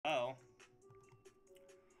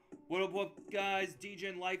What up, guys?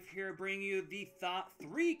 Degen Life here, bringing you the top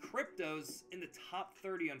 3 cryptos in the top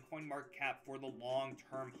 30 on CoinMarketcap for the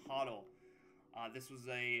long-term hodl. This was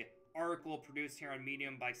a article produced here on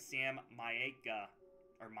Medium by Sam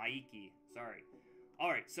Maiki, sorry.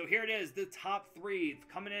 Alright, so here it is, the top 3.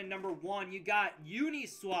 Coming in number 1, you got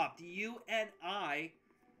Uniswap, the UNI.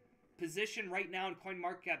 Position right now in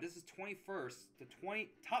CoinMarketcap, this is 21st, the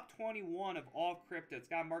top 21 of all crypto. It's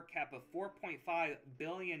got a market cap of $4.5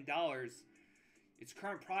 billion. Its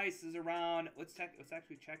current price is around, let's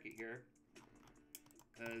actually check it here.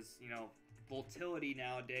 Because, you know, volatility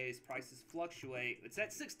nowadays, prices fluctuate. It's at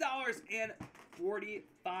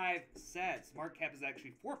 $6.45. Market cap is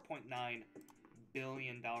actually $4.9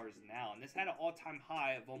 billion now. And this had an all-time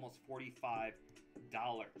high of almost $45.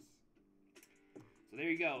 So there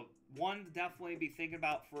you go. One to definitely be thinking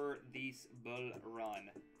about for this bull run,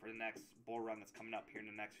 for the next bull run that's coming up here in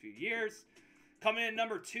the next few years. Coming in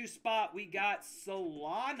number 2 spot, we got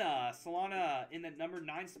Solana. Solana in the number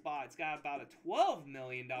 9 spot. It's got about a $12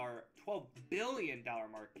 billion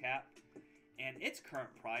market cap. And its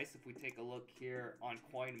current price, if we take a look here on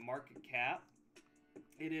CoinMarketcap,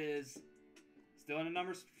 it is still in the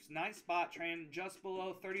number 9 spot, trading just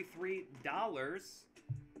below $33.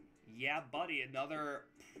 Yeah, buddy, another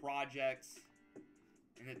project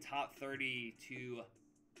in the top 30 to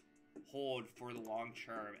hold for the long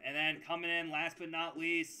term. And then coming in, last but not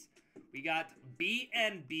least, we got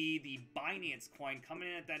BNB, the Binance coin, coming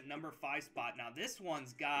in at that number 5 spot. Now, this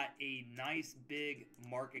one's got a nice big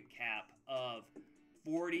market cap of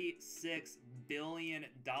 $46 billion.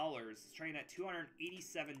 It's trading at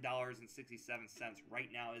 $287.67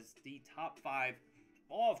 right now. Is the top 5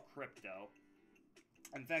 all of crypto.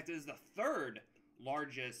 In fact, it is the 3rd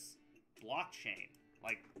largest blockchain.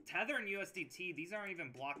 Like Tether and USDT, these aren't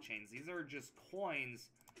even blockchains. These are just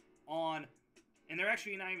coins on, and they're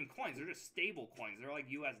actually not even coins. They're just stable coins. They're like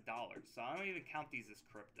US dollars. So I don't even count these as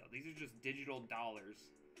crypto. These are just digital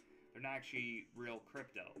dollars. They're not actually real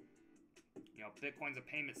crypto. You know, Bitcoin's a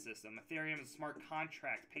payment system. Ethereum is a smart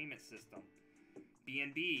contract payment system.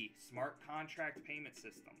 BNB, smart contract payment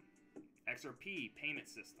system. XRP, payment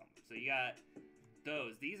system. So you got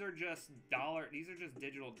those. These are just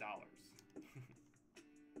digital dollars.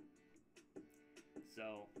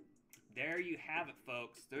 So there you have it,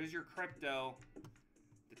 folks. There's your crypto.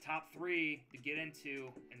 The top 3 to get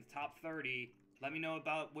into in the top 30. Let me know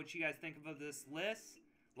about what you guys think of this list.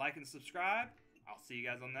 Like and subscribe. I'll see you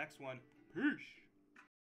guys on the next one. Peace.